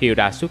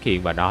 Hilda xuất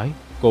hiện và nói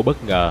cô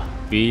bất ngờ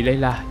vì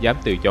Layla dám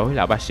từ chối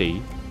là bác sĩ.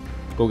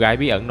 Cô gái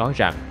bí ẩn nói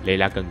rằng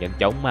Layla cần nhanh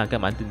chóng mang các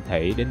mảnh tinh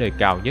thể đến nơi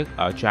cao nhất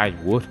ở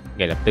Giantwood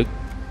ngay lập tức.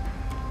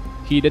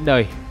 Khi đến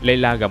nơi,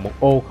 Layla gặp một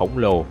ô khổng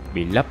lồ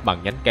bị lấp bằng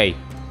nhánh cây.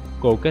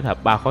 Cô kết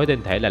hợp 3 khối tinh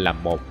thể lại làm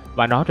một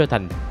và nó trở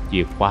thành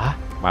chìa khóa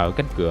mở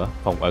cánh cửa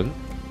phong ấn.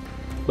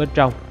 Bên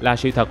trong là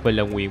sự thật về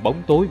lời nguyền bóng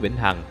tối vĩnh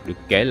hằng được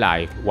kể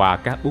lại qua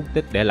các bút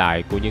tích để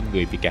lại của những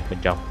người bị kẹt bên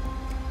trong.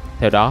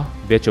 Theo đó,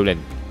 Vigilant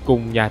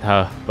cùng nhà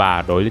thờ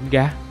và đội lính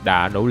gác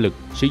đã nỗ lực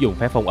sử dụng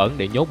phép phong ấn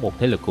để nhốt một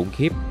thế lực khủng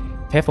khiếp.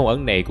 Phép phong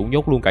ấn này cũng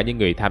nhốt luôn cả những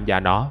người tham gia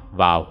nó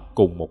vào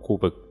cùng một khu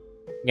vực.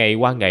 Ngày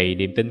qua ngày,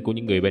 niềm tin của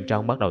những người bên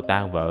trong bắt đầu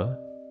tan vỡ.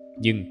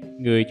 Nhưng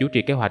người chủ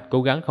trì kế hoạch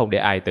cố gắng không để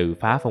ai tự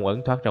phá phong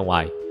ấn thoát ra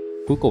ngoài.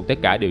 Cuối cùng tất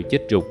cả đều chết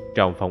rụt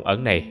trong phong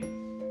ấn này.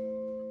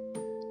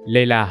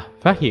 Layla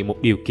phát hiện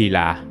một điều kỳ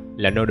lạ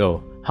là Noodle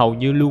hầu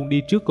như luôn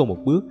đi trước cô một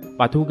bước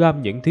và thu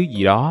gom những thứ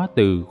gì đó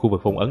từ khu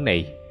vực phong ấn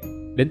này.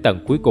 Đến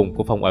tầng cuối cùng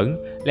của phong ấn,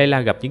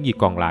 Layla gặp những gì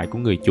còn lại của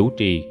người chủ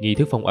trì nghi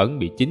thức phong ấn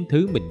bị chính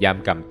thứ mình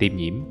giam cầm tiêm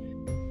nhiễm.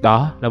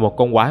 Đó là một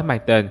con quái mang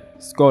tên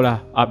Scholar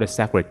of the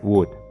Sacred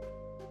Wood.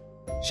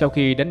 Sau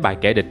khi đánh bại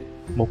kẻ địch,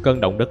 một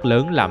cơn động đất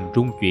lớn làm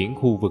rung chuyển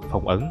khu vực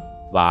phong ấn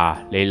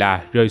và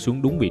Layla rơi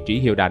xuống đúng vị trí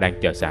Hilda đang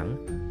chờ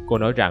sẵn. Cô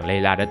nói rằng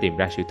Layla đã tìm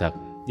ra sự thật,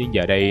 nhưng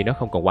giờ đây nó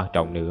không còn quan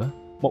trọng nữa.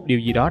 Một điều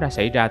gì đó đã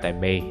xảy ra tại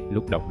May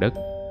lúc động đất.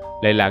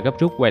 Layla gấp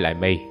rút quay lại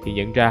May thì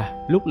nhận ra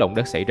lúc động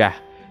đất xảy ra,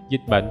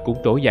 dịch bệnh cũng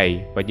trỗi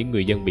dậy và những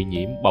người dân bị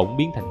nhiễm bỗng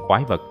biến thành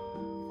quái vật.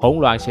 Hỗn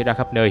loạn xảy ra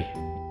khắp nơi.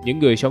 Những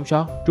người sống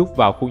sót rút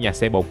vào khu nhà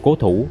xe bồn cố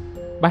thủ.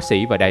 Bác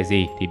sĩ và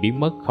Daisy thì biến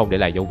mất không để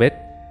lại dấu vết.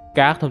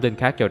 Các thông tin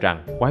khác cho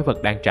rằng quái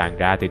vật đang tràn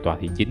ra từ tòa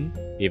thị chính,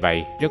 vì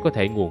vậy rất có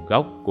thể nguồn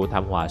gốc của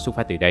thảm họa xuất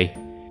phát từ đây.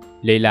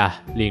 Layla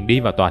liền đi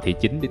vào tòa thị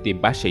chính để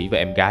tìm bác sĩ và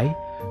em gái.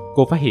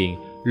 Cô phát hiện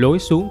lối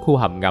xuống khu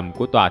hầm ngầm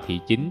của tòa thị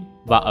chính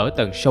và ở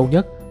tầng sâu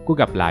nhất cô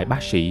gặp lại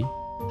bác sĩ.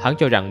 Hắn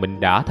cho rằng mình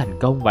đã thành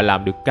công và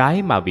làm được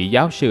cái mà vị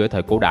giáo sư ở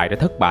thời cổ đại đã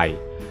thất bại.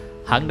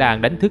 Hắn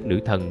đang đánh thức nữ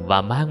thần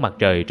và mang mặt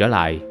trời trở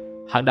lại.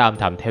 Hắn đã âm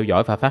thầm theo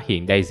dõi và phát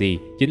hiện Daisy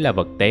chính là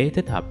vật tế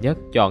thích hợp nhất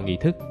cho nghi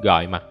thức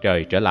gọi mặt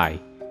trời trở lại.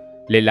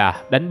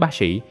 Layla đánh bác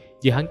sĩ,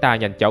 nhưng hắn ta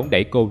nhanh chóng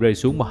đẩy cô rơi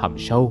xuống một hầm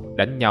sâu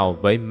đánh nhau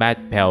với Mad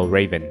Pale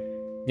Raven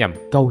nhằm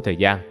câu thời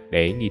gian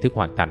để nghi thức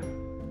hoàn thành.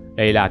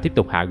 Layla tiếp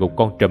tục hạ gục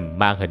con trùm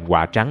mang hình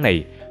quả trắng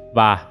này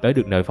và tới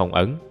được nơi phong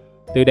ấn.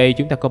 Từ đây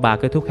chúng ta có 3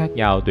 kết thúc khác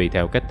nhau tùy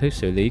theo cách thức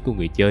xử lý của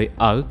người chơi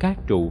ở các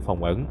trụ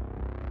phong ấn.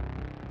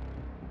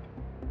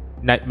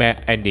 Nightmare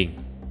Ending.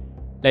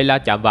 Layla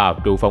chạm vào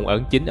trụ phong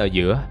ấn chính ở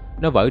giữa,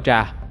 nó vỡ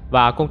ra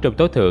và con trùm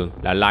tối thượng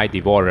là Light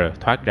Devourer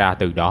thoát ra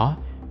từ đó.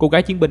 Cô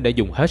gái chiến binh đã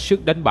dùng hết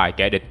sức đánh bại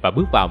kẻ địch và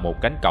bước vào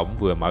một cánh cổng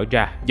vừa mở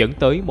ra dẫn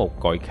tới một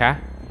cõi khác.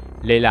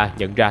 Layla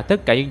nhận ra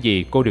tất cả những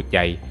gì cô được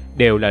dạy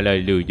đều là lời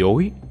lừa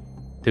dối.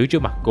 Thứ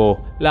trước mặt cô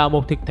là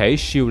một thực thể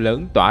siêu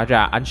lớn tỏa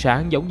ra ánh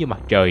sáng giống như mặt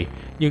trời,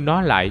 nhưng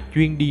nó lại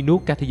chuyên đi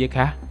nuốt các thế giới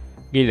khác.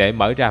 Nghi lễ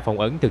mở ra phong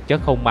ấn thực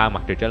chất không mang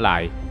mặt trời trở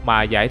lại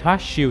mà giải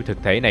thoát siêu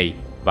thực thể này.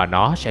 và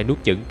nó sẽ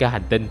nuốt chửng cả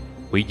hành tinh,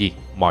 hủy diệt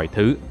mọi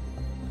thứ.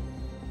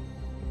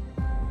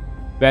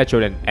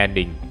 Vigilant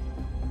Ending.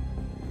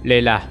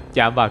 Layla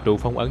chạm vào trụ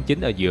phong ấn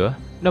chính ở giữa,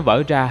 nó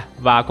vỡ ra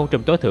và con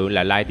trùm tối thượng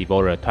là Light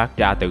Devourer thoát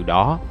ra từ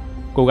đó.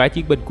 Cô gái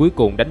chiến binh cuối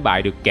cùng đánh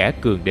bại được kẻ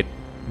cường địch,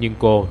 nhưng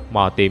cô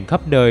mò tìm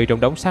khắp nơi trong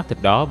đống xác thịt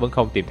đó vẫn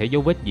không tìm thấy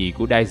dấu vết gì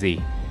của Daisy.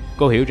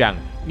 Cô hiểu rằng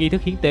nghi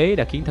thức hiến tế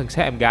đã khiến thân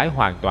xác em gái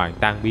hoàn toàn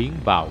tan biến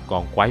vào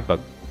con quái vật.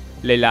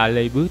 Layla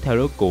lê bước theo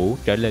lối cũ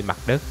trở lên mặt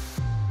đất.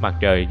 Mặt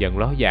trời dần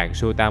ló dạng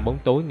xua tan bóng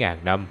tối ngàn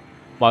năm.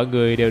 Mọi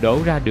người đều đổ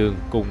ra đường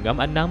cùng ngắm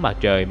ánh nắng mặt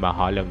trời mà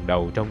họ lần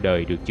đầu trong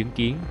đời được chứng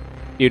kiến.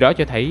 Điều đó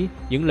cho thấy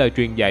những lời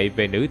truyền dạy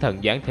về nữ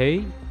thần giáng thế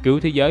cứu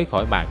thế giới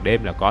khỏi màn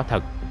đêm là có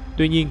thật.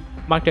 Tuy nhiên,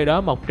 mặt trời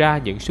đó mọc ra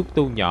những xúc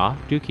tu nhỏ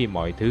trước khi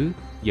mọi thứ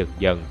dần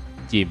dần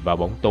chìm vào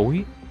bóng tối.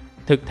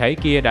 Thực thể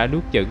kia đã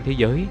nuốt chửng thế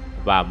giới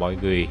và mọi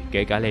người,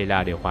 kể cả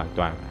Layla, đều hoàn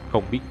toàn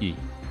không biết gì.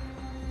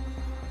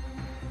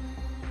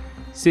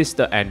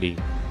 Sister Ending.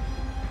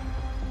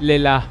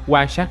 Layla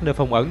quan sát nơi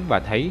phong ấn và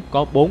thấy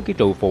có 4 cái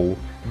trụ phụ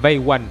vây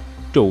quanh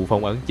trụ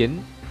phong ấn chính.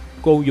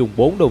 Cô dùng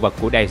 4 đồ vật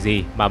của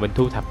Daisy mà mình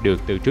thu thập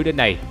được từ trước đến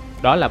nay.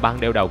 Đó là băng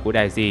đeo đầu của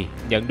Daisy,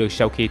 nhận được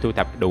sau khi thu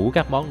thập đủ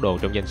các món đồ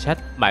trong danh sách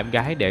mà em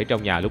gái để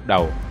trong nhà lúc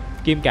đầu.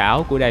 Kim cả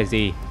áo của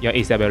Daisy do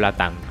Isabella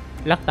tặng.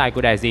 Lắc tay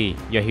của Daisy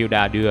do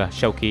Hilda đưa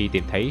sau khi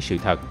tìm thấy sự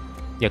thật.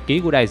 Nhật ký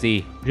của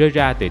Daisy rơi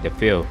ra từ The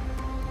Field.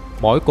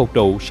 Mỗi cột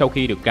trụ sau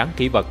khi được gắn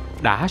kỷ vật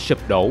đã sụp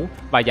đổ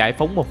và giải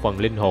phóng một phần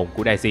linh hồn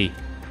của Daisy.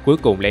 Cuối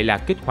cùng Layla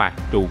kích hoạt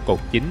trụ cột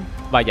chính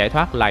và giải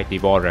thoát Light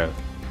Devourer.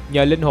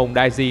 Nhờ linh hồn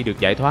Daisy được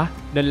giải thoát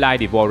nên Light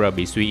Devourer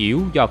bị suy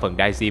yếu do phần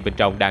Daisy bên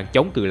trong đang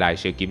chống cự lại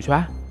sự kiểm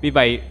soát. Vì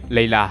vậy,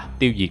 Layla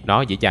tiêu diệt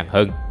nó dễ dàng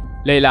hơn.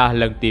 Layla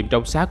lần tìm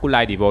trong xác của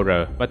Light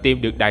Devourer và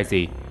tìm được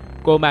Daisy.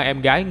 Cô mang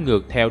em gái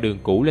ngược theo đường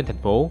cũ lên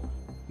thành phố.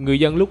 Người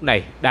dân lúc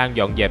này đang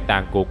dọn dẹp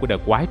tàn cuộc của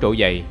đợt quái trỗi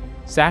dậy.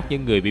 Xác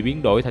những người bị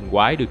biến đổi thành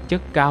quái được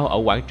chất cao ở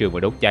quảng trường và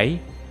đốt cháy.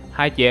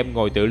 Hai chị em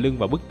ngồi tựa lưng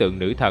vào bức tượng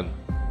nữ thần.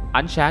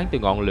 Ánh sáng từ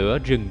ngọn lửa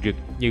rừng rực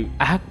như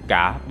át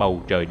cả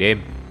bầu trời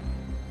đêm.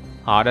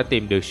 Họ đã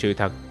tìm được sự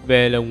thật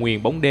về lời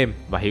nguyền bóng đêm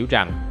và hiểu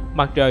rằng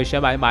mặt trời sẽ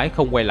mãi mãi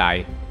không quay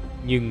lại.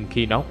 Nhưng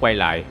khi nó quay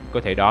lại,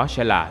 có thể đó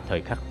sẽ là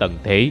thời khắc tận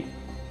thế.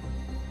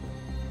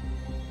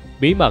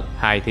 Bí mật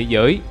hai thế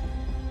giới.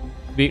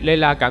 Việc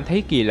Layla cảm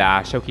thấy kỳ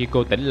lạ sau khi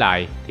cô tỉnh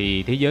lại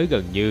thì thế giới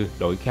gần như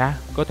đổi khác.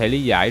 Có thể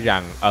lý giải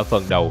rằng ở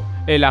phần đầu,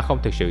 Layla không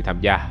thực sự tham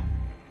gia.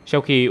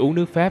 Sau khi uống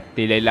nước phép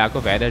thì Layla có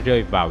vẻ đã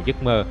rơi vào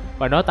giấc mơ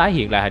và nó tái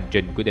hiện lại hành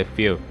trình của The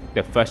Field,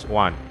 The First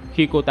One,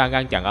 khi cô ta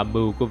ngăn chặn âm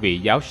mưu của vị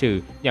giáo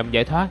sư nhằm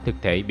giải thoát thực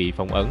thể bị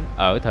phong ấn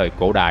ở thời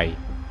cổ đại.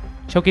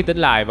 Sau khi tỉnh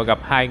lại và gặp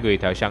hai người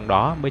thợ săn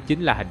đó mới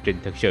chính là hành trình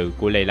thực sự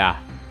của Layla.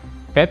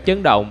 Phép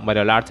chấn động mà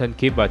The Lantern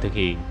Keeper thực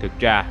hiện thực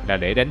ra là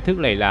để đánh thức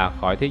Layla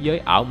khỏi thế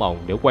giới ảo mộng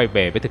để quay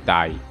về với thực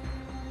tại.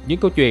 Những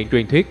câu chuyện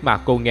truyền thuyết mà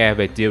cô nghe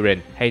về Tyrion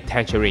hay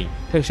Tangerine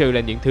thực sự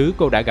là những thứ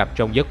cô đã gặp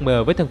trong giấc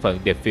mơ với thân phận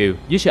The Field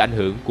dưới sự ảnh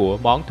hưởng của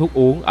món thuốc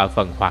uống ở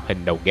phần hoạt hình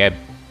đầu game.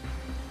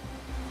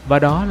 Và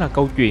đó là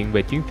câu chuyện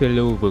về chuyến phiêu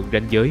lưu vượt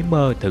ranh giới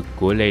mơ thực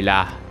của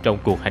Layla trong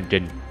cuộc hành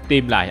trình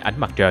tìm lại ánh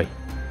mặt trời.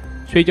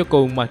 Suy cho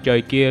cùng mặt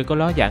trời kia có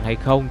ló dạng hay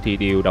không thì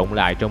điều động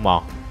lại trong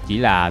Mọt chỉ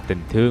là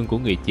tình thương của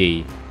người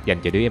chị dành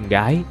cho đứa em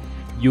gái.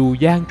 Dù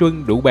gian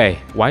truân đủ bề,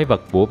 quái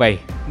vật bủa vây,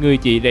 người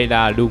chị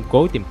Layla luôn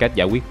cố tìm cách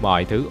giải quyết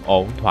mọi thứ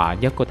ổn thỏa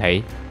nhất có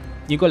thể.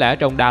 Nhưng có lẽ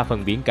trong đa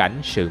phần viễn cảnh,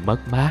 sự mất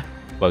mát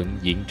vẫn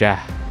diễn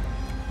ra.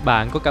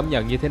 Bạn có cảm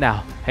nhận như thế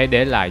nào? Hãy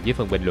để lại dưới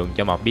phần bình luận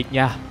cho Mọt biết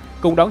nha.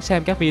 Cùng đón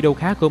xem các video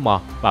khác của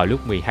Mọt vào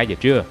lúc 12 giờ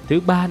trưa, thứ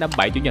 3, 5,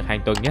 7 Chủ nhật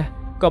hàng tuần nhé.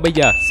 Còn bây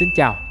giờ, xin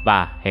chào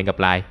và hẹn gặp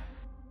lại.